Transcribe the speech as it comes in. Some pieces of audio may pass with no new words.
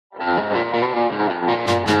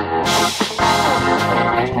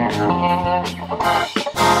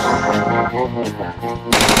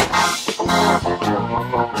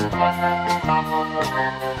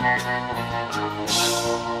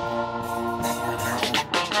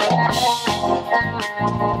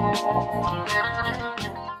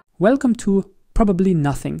Welcome to Probably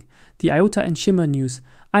Nothing, the IOTA and Shimmer news.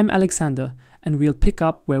 I'm Alexander, and we'll pick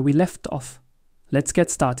up where we left off. Let's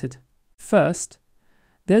get started. First,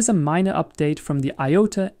 there's a minor update from the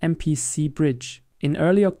IOTA MPC Bridge. In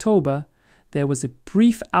early October, there was a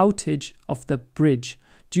brief outage of the bridge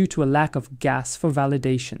due to a lack of gas for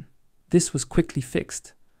validation. This was quickly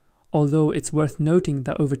fixed, although it's worth noting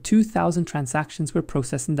that over 2,000 transactions were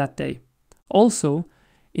processed in that day. Also,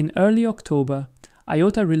 in early October,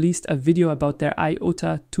 IOTA released a video about their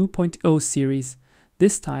IOTA 2.0 series,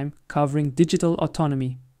 this time covering digital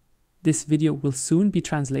autonomy. This video will soon be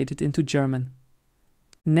translated into German.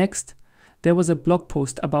 Next, there was a blog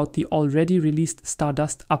post about the already released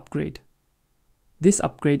Stardust upgrade. This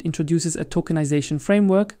upgrade introduces a tokenization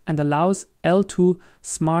framework and allows L2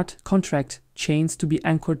 smart contract chains to be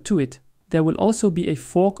anchored to it. There will also be a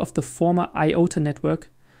fork of the former IOTA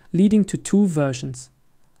network, leading to two versions.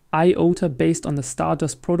 IOTA based on the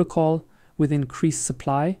Stardust protocol with increased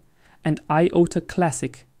supply, and IOTA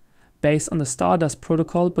Classic based on the Stardust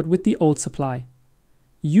protocol but with the old supply.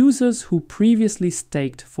 Users who previously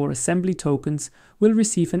staked for assembly tokens will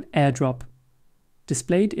receive an airdrop,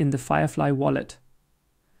 displayed in the Firefly wallet.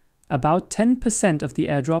 About 10% of the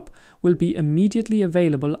airdrop will be immediately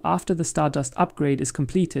available after the Stardust upgrade is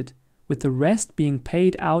completed, with the rest being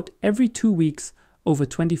paid out every 2 weeks over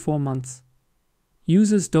 24 months.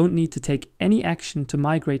 Users don't need to take any action to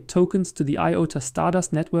migrate tokens to the IOTA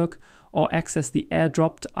Stardust network or access the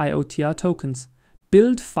airdropped IOTA tokens.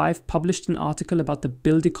 Build 5 published an article about the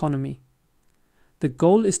build economy. The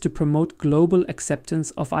goal is to promote global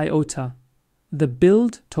acceptance of IOTA. The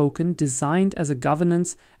build token, designed as a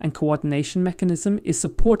governance and coordination mechanism, is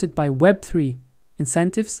supported by Web3,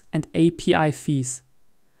 incentives and API fees.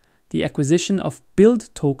 The acquisition of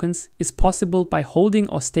build tokens is possible by holding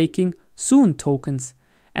or staking Soon tokens,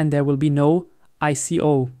 and there will be no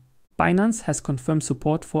ICO. Binance has confirmed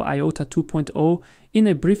support for IOTA 2.0 in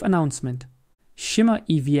a brief announcement. Shimmer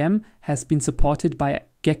EVM has been supported by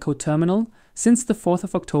Gecko Terminal since the 4th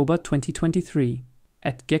of October 2023.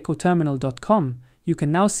 At geckoterminal.com, you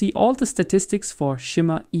can now see all the statistics for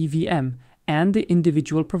Shimmer EVM and the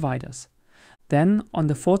individual providers. Then, on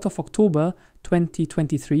the 4th of October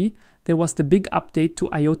 2023, there was the big update to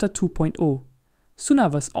IOTA 2.0. Suna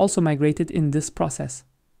was also migrated in this process.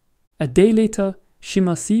 A day later,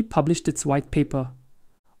 Shimmer C published its white paper.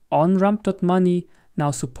 OnRamp.money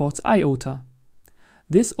now supports IOTA.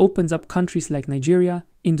 This opens up countries like Nigeria,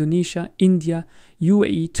 Indonesia, India,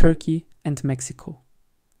 UAE, Turkey, and Mexico.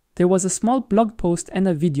 There was a small blog post and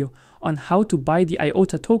a video on how to buy the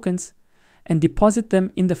IOTA tokens and deposit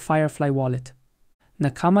them in the Firefly wallet.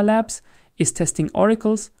 Nakama Labs is testing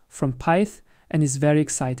oracles from Pyth and is very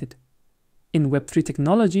excited. In Web3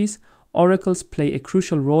 technologies, oracles play a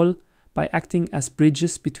crucial role by acting as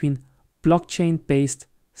bridges between blockchain-based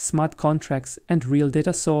smart contracts and real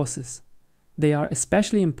data sources. They are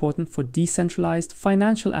especially important for decentralized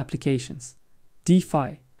financial applications,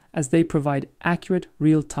 DeFi, as they provide accurate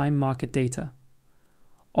real-time market data.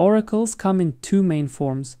 Oracles come in two main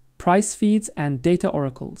forms: price feeds and data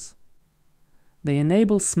oracles. They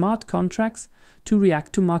enable smart contracts to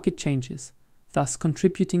react to market changes, thus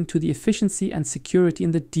contributing to the efficiency and security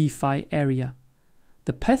in the DeFi area.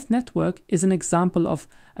 The Pyth network is an example of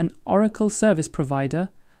an Oracle service provider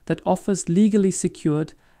that offers legally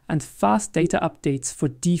secured and fast data updates for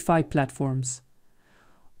DeFi platforms.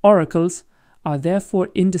 Oracles are therefore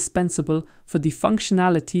indispensable for the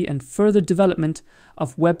functionality and further development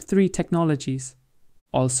of Web3 technologies.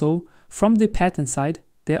 Also, from the patent side,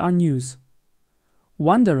 there are news.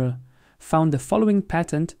 Wanderer found the following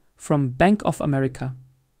patent from Bank of America.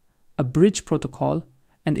 A bridge protocol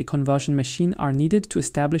and a conversion machine are needed to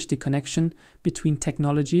establish the connection between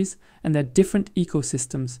technologies and their different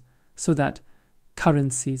ecosystems so that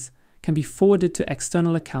currencies can be forwarded to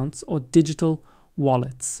external accounts or digital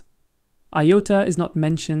wallets. IOTA is not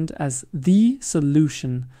mentioned as the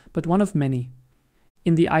solution, but one of many.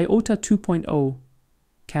 In the IOTA 2.0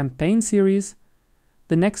 campaign series,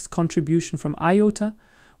 the next contribution from IOTA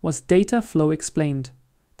was Data Flow Explained.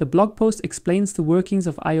 The blog post explains the workings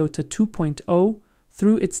of IOTA 2.0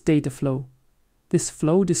 through its data flow. This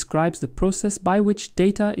flow describes the process by which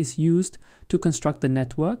data is used to construct the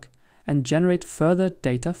network and generate further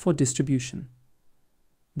data for distribution.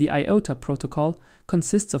 The IOTA protocol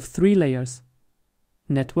consists of 3 layers: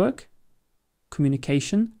 network,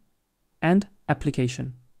 communication, and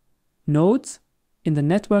application. Nodes in the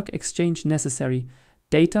network exchange necessary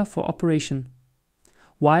data for operation,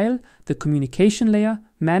 while the communication layer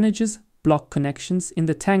manages block connections in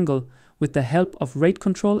the tangle with the help of rate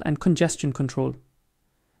control and congestion control.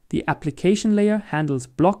 The application layer handles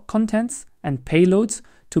block contents and payloads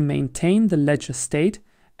to maintain the ledger state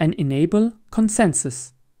and enable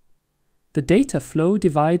consensus. The data flow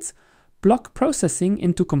divides block processing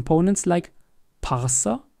into components like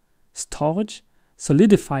parser, storage,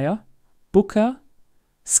 solidifier, booker,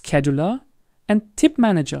 scheduler, and tip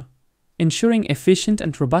manager, ensuring efficient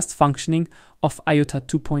and robust functioning of IOTA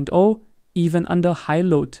 2.0 even under high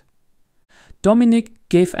load. Dominic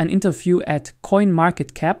gave an interview at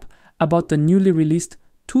CoinMarketCap about the newly released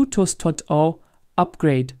 2.0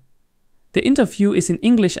 upgrade. The interview is in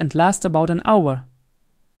English and lasts about an hour.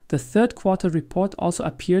 The third quarter report also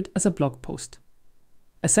appeared as a blog post.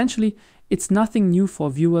 Essentially, it's nothing new for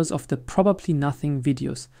viewers of the Probably Nothing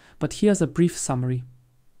videos, but here's a brief summary.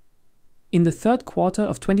 In the third quarter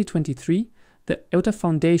of 2023, the IOTA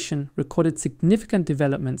Foundation recorded significant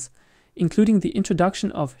developments, including the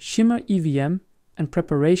introduction of Shimmer EVM and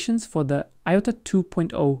preparations for the IOTA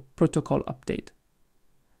 2.0 protocol update.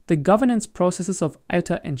 The governance processes of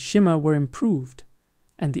IOTA and Shimmer were improved,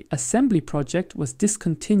 and the assembly project was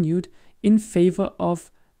discontinued in favor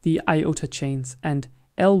of the IOTA chains and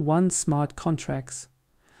L1 smart contracts.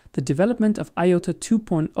 The development of IOTA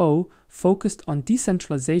 2.0 focused on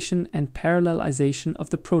decentralization and parallelization of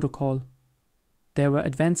the protocol. There were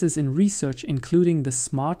advances in research, including the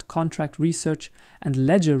smart contract research and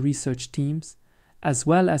ledger research teams, as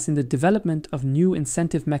well as in the development of new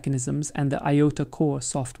incentive mechanisms and the IOTA core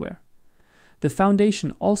software. The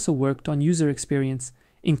foundation also worked on user experience,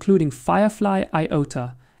 including Firefly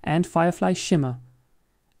IOTA and Firefly Shimmer,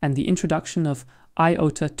 and the introduction of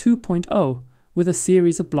IOTA 2.0 with a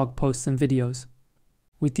series of blog posts and videos.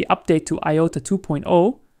 With the update to IOTA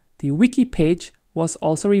 2.0, the wiki page was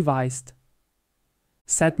also revised.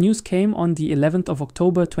 Sad news came on the 11th of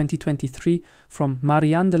October 2023 from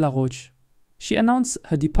Marianne de la Roche. She announced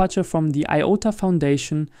her departure from the IOTA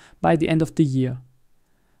Foundation by the end of the year.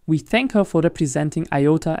 We thank her for representing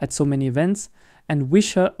IOTA at so many events and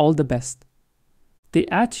wish her all the best. The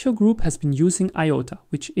Atio group has been using IOTA,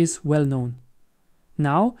 which is well known.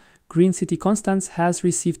 Now, Green City Konstanz has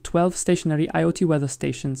received 12 stationary IoT weather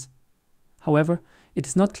stations. However, it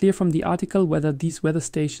is not clear from the article whether these weather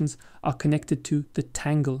stations are connected to the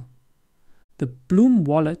Tangle. The Bloom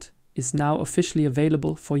wallet is now officially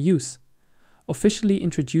available for use, officially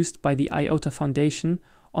introduced by the IOTA Foundation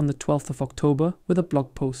on the 12th of October with a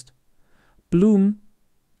blog post. Bloom,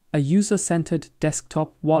 a user-centered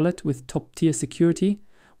desktop wallet with top-tier security,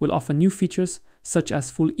 will offer new features such as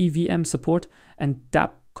full EVM support and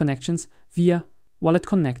dApp connections via Wallet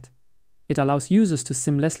Connect. It allows users to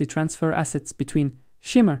seamlessly transfer assets between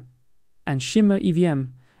Shimmer and Shimmer EVM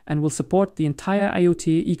and will support the entire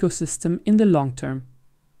IoT ecosystem in the long term.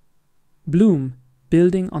 Bloom,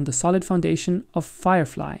 building on the solid foundation of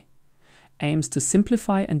Firefly, aims to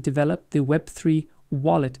simplify and develop the Web3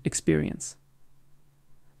 wallet experience.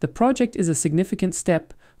 The project is a significant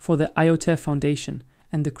step for the IOTA Foundation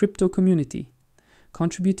and the crypto community,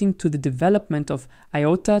 contributing to the development of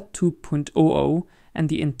IOTA 2.0 and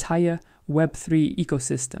the entire Web3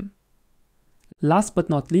 ecosystem. Last but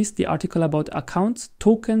not least, the article about accounts,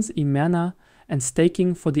 tokens, Imena, and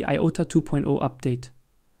staking for the IOTA 2.0 update.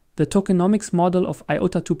 The tokenomics model of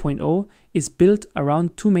IOTA 2.0 is built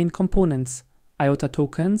around two main components, IOTA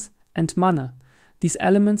tokens and mana. These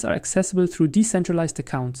elements are accessible through decentralized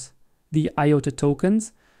accounts. The IOTA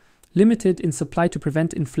tokens, limited in supply to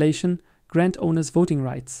prevent inflation, grant owners voting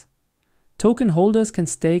rights. Token holders can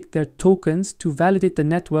stake their tokens to validate the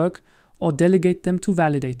network or delegate them to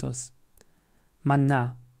validators.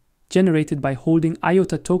 Mana, generated by holding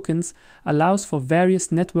IOTA tokens, allows for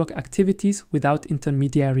various network activities without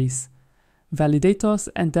intermediaries. Validators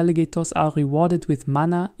and delegators are rewarded with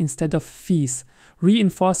mana instead of fees,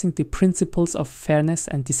 reinforcing the principles of fairness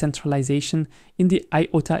and decentralization in the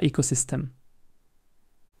IOTA ecosystem.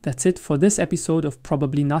 That's it for this episode of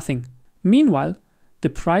Probably Nothing. Meanwhile, the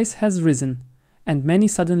price has risen, and many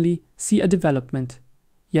suddenly see a development.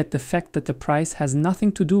 Yet the fact that the price has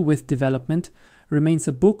nothing to do with development remains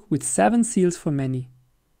a book with 7 seals for many.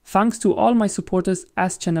 Thanks to all my supporters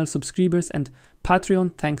as channel subscribers, and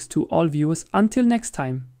Patreon thanks to all viewers. Until next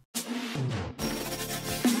time.